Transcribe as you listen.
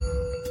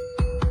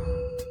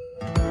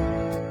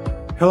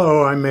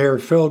Hello, I'm Mayor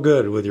Phil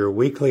Good with your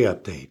weekly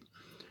update.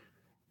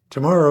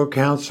 Tomorrow,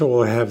 Council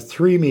will have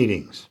 3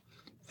 meetings.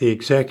 The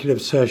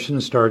executive session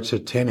starts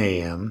at 10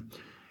 a.m.,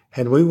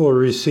 and we will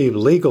receive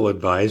legal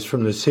advice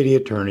from the city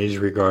attorneys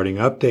regarding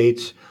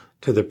updates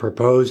to the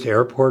proposed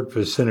airport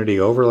vicinity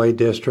overlay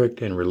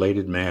district and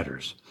related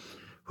matters.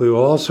 We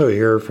will also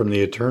hear from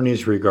the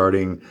attorneys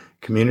regarding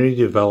community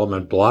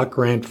development block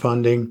grant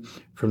funding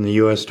from the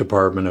U.S.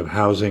 Department of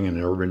Housing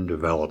and Urban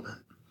Development.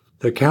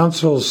 The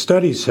Council's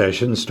study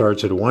session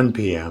starts at 1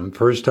 p.m.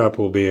 First up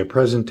will be a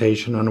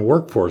presentation on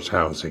workforce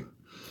housing.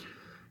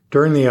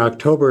 During the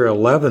October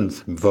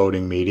 11th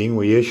voting meeting,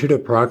 we issued a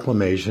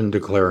proclamation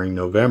declaring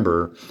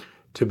November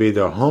to be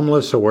the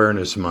Homeless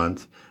Awareness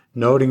Month,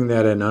 noting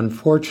that an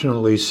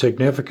unfortunately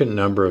significant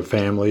number of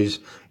families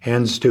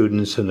and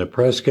students in the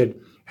Prescott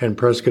and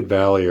Prescott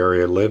Valley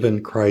area live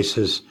in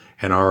crisis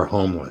and are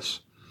homeless.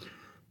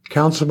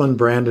 Councilman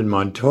Brandon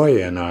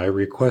Montoya and I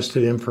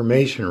requested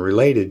information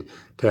related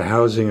to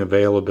housing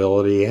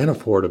availability and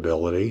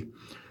affordability,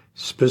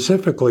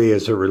 specifically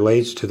as it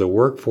relates to the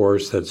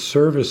workforce that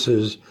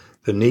services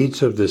the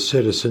needs of the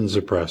citizens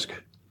of Prescott.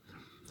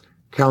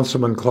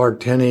 Councilman Clark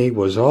Tenney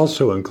was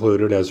also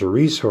included as a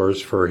resource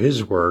for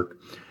his work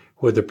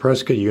with the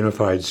Prescott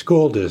Unified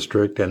School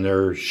District and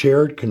their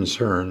shared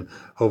concern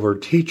over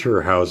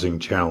teacher housing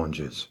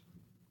challenges.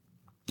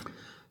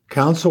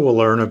 Council will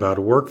learn about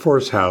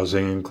workforce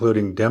housing,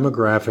 including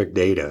demographic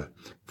data,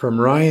 from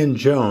Ryan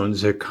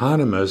Jones,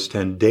 economist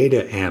and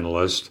data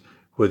analyst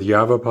with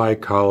Yavapai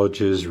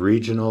College's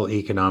Regional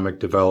Economic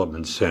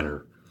Development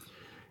Center.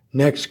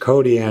 Next,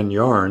 Cody Ann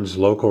Yarns,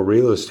 local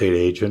real estate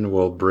agent,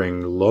 will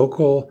bring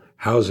local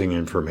housing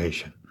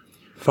information.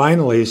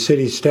 Finally,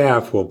 city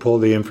staff will pull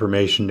the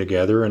information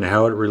together and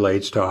how it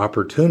relates to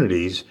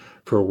opportunities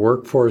for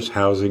workforce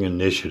housing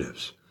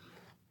initiatives.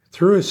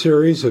 Through a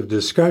series of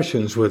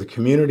discussions with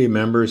community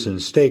members and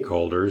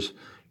stakeholders,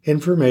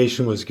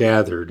 information was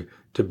gathered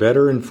to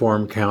better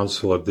inform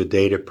Council of the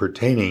data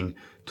pertaining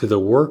to the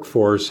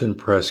workforce in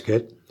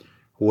Prescott,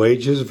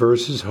 wages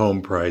versus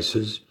home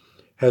prices,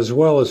 as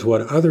well as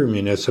what other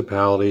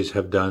municipalities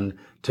have done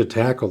to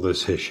tackle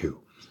this issue.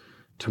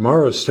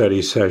 Tomorrow's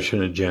study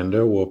session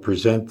agenda will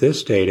present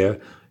this data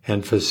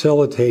and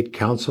facilitate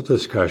Council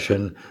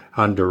discussion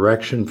on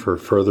direction for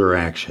further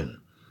action.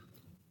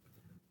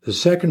 The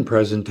second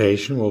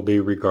presentation will be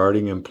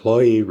regarding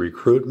employee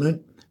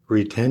recruitment,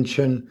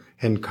 retention,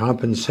 and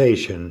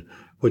compensation,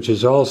 which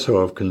is also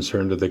of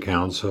concern to the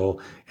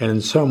Council and in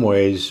some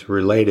ways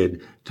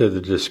related to the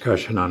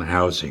discussion on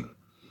housing.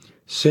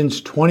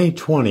 Since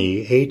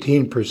 2020,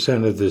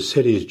 18% of the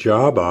city's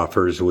job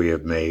offers we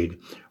have made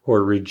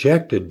were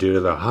rejected due to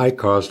the high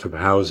cost of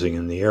housing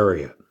in the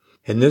area.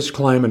 In this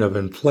climate of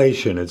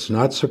inflation, it's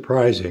not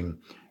surprising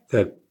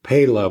that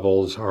pay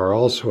levels are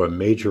also a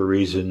major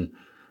reason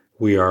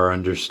we are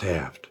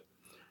understaffed.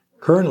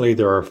 Currently,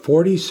 there are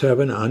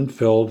 47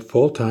 unfilled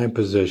full-time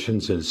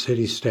positions in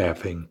city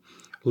staffing,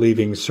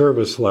 leaving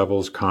service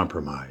levels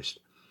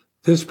compromised.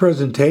 This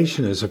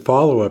presentation is a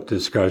follow-up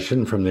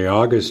discussion from the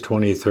August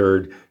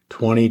 23,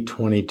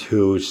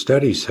 2022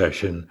 study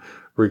session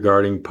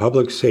regarding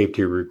public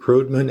safety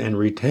recruitment and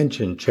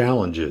retention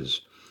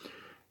challenges.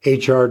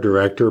 HR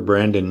Director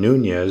Brandon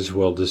Nunez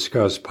will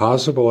discuss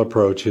possible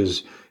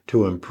approaches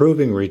to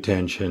improving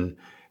retention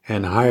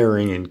and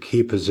hiring in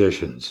key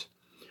positions.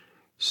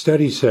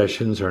 Study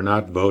sessions are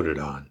not voted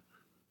on.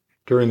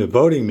 During the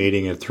voting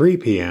meeting at 3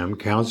 p.m.,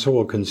 Council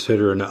will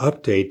consider an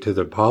update to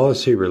the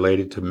policy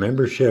related to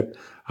membership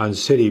on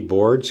city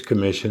boards,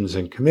 commissions,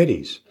 and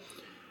committees.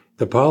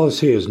 The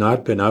policy has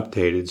not been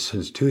updated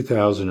since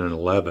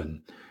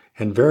 2011,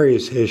 and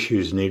various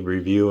issues need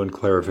review and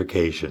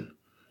clarification.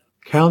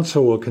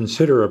 Council will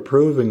consider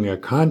approving a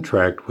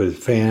contract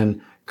with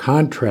Fan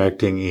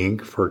Contracting,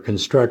 Inc. for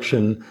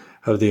construction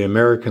of the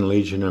American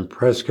Legion and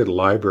Prescott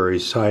Library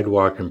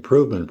Sidewalk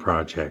Improvement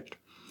Project.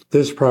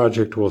 This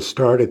project will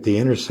start at the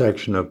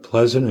intersection of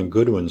Pleasant and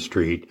Goodwin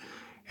Street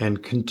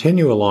and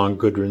continue along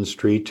Goodwin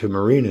Street to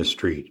Marina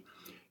Street.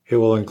 It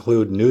will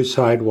include new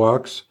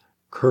sidewalks,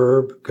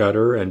 curb,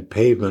 gutter, and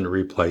pavement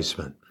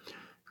replacement.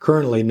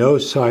 Currently, no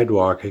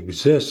sidewalk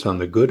exists on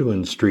the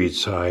Goodwin Street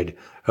side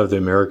of the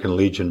American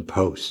Legion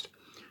post.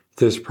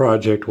 This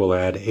project will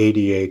add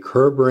ADA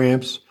curb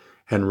ramps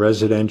and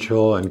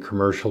residential and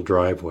commercial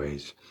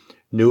driveways.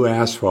 New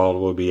asphalt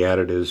will be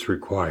added as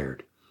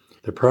required.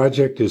 The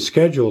project is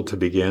scheduled to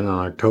begin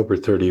on October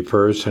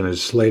 31st and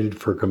is slated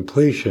for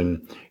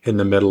completion in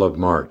the middle of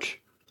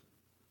March.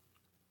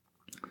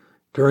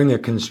 During the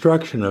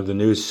construction of the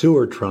new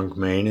sewer trunk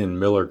main in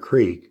Miller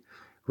Creek,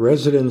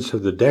 residents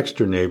of the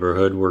Dexter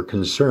neighborhood were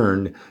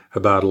concerned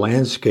about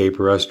landscape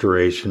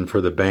restoration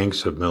for the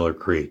banks of Miller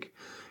Creek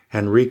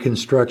and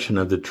reconstruction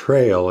of the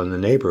trail in the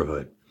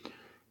neighborhood.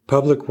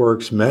 Public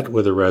Works met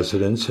with the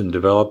residents and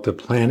developed a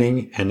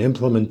planning and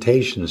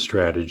implementation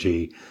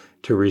strategy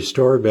to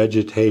restore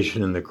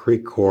vegetation in the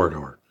creek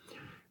corridor.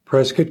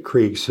 Prescott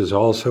Creeks is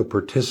also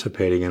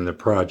participating in the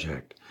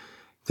project.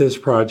 This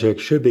project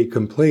should be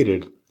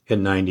completed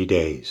in 90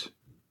 days.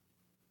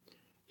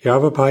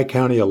 Yavapai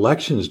County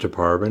Elections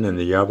Department and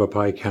the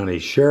Yavapai County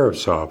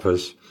Sheriff's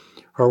Office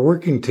are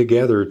working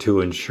together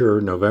to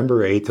ensure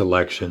November 8th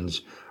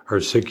elections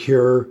are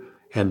secure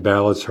and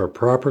ballots are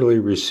properly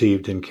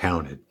received and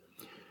counted.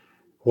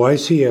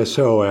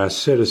 YCSO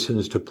asks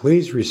citizens to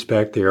please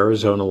respect the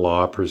Arizona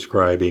law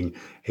prescribing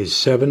a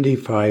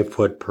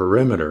 75-foot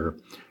perimeter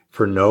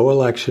for no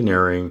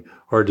electioneering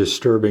or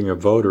disturbing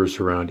of voters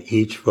around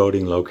each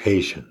voting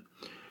location.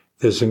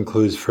 This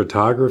includes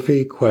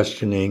photography,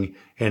 questioning,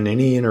 and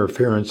any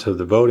interference of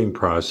the voting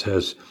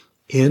process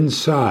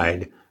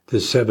inside the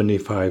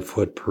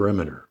 75-foot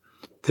perimeter.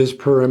 This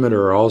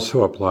perimeter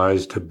also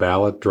applies to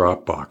ballot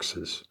drop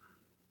boxes.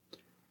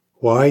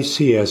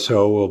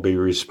 YCSO will be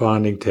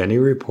responding to any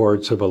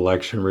reports of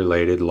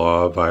election-related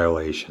law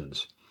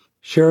violations.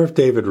 Sheriff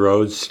David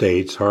Rhodes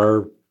states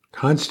our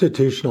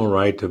constitutional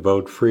right to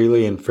vote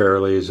freely and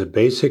fairly is a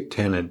basic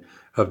tenet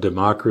of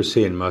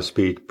democracy and must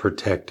be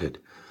protected.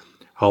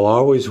 I'll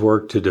always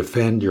work to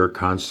defend your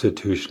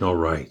constitutional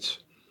rights.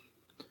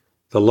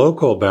 The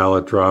local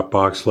ballot drop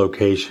box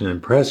location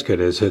in Prescott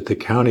is at the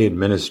County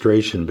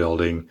Administration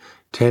Building,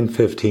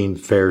 1015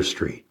 Fair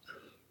Street.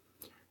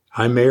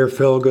 I'm Mayor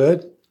Phil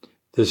Good.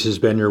 This has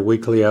been your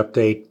weekly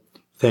update.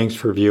 Thanks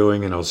for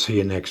viewing, and I'll see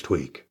you next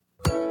week.